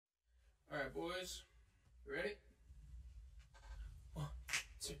Alright, boys. You ready? 1,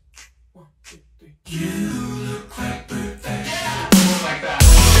 2, 1, 2, 3. You look like perfection. Yeah! Like that.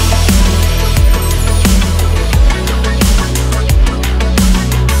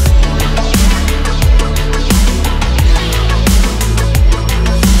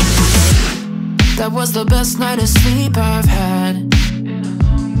 That was the best night of sleep I've had.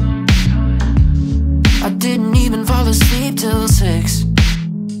 I didn't even fall asleep till 6.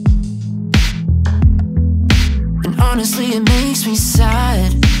 And honestly it makes me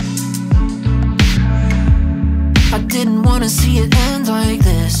sad. I didn't wanna see it end like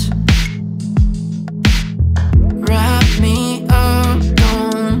this. Wrap me up,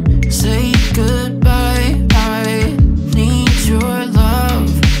 don't say goodbye. I need your love.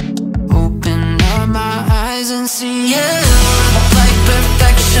 Open up my eyes and see you look like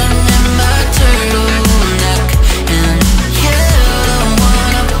perfection in my turtleneck. And you're the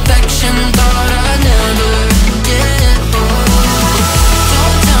one affection thought I'd never get. Oh,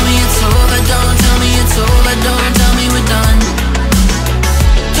 don't tell me it's over, don't tell me it's over, don't tell me we're done.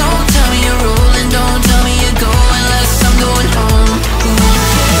 Don't tell me you're rolling, don't tell me you're going unless I'm going home.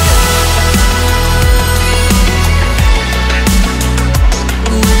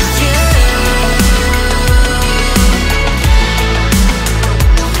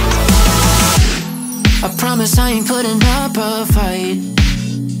 I promise I ain't putting up a fight,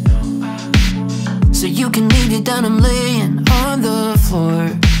 so you can leave your denim laying on the floor.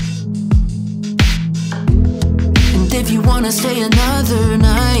 And if you wanna stay another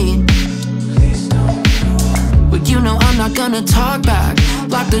night, well, you know I'm not gonna talk back.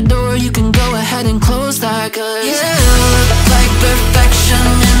 Lock the door, you can go ahead and close that, 'cause you look like perfection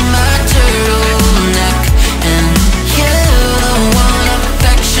in my turtleneck. And you're the one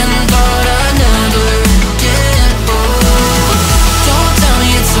affection thought I'd never get. Oh, don't tell me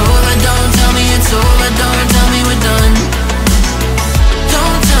it's over, don't tell me it's over, don't tell me we're done.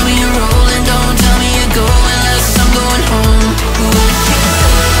 Don't tell me you're rolling, don't tell me you're going unless I'm going home.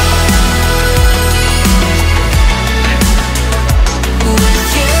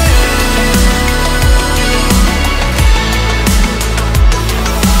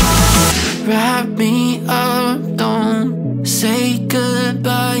 Wrap me up, don't say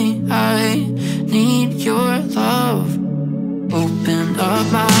goodbye. I need your love. Open up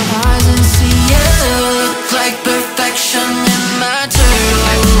my eyes.